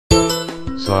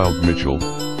Sceilg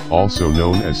Mhichíl, also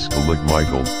known as Sceilg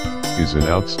Mhichíl, is an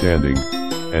outstanding,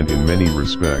 and in many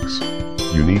respects,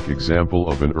 unique example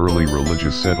of an early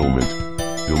religious settlement,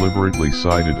 deliberately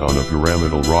sited on a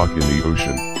pyramidal rock in the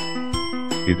ocean.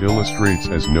 It illustrates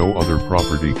as no other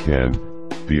property can,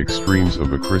 the extremes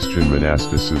of a Christian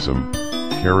monasticism,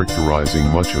 characterizing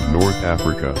much of North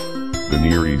Africa, the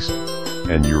Near East,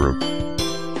 and Europe.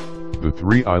 The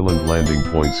three island landing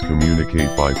points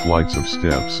communicate by flights of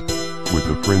steps, with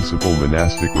the principal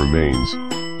monastic remains,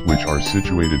 which are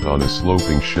situated on a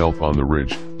sloping shelf on the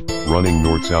ridge, running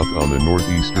north-south on the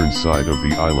northeastern side of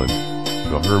the island.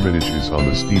 The hermitage is on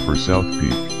the steeper south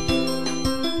peak.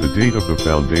 The date of the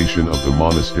foundation of the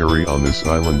monastery on this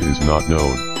island is not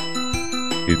known.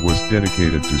 It was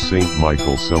dedicated to Saint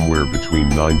Michael somewhere between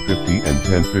 950 and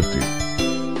 1050.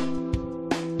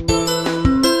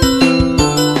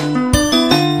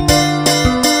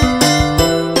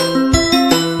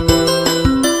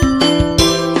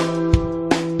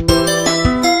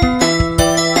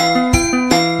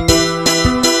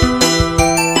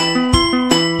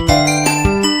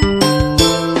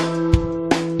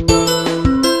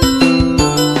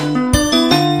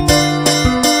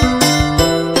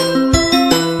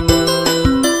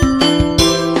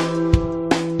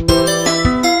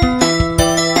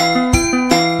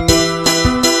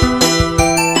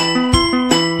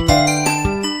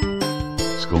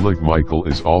 Sceilg Mhichíl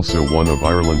is also one of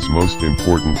Ireland's most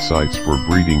important sites for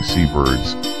breeding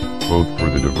seabirds, both for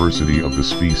the diversity of the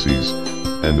species,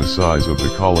 and the size of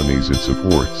the colonies it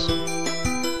supports.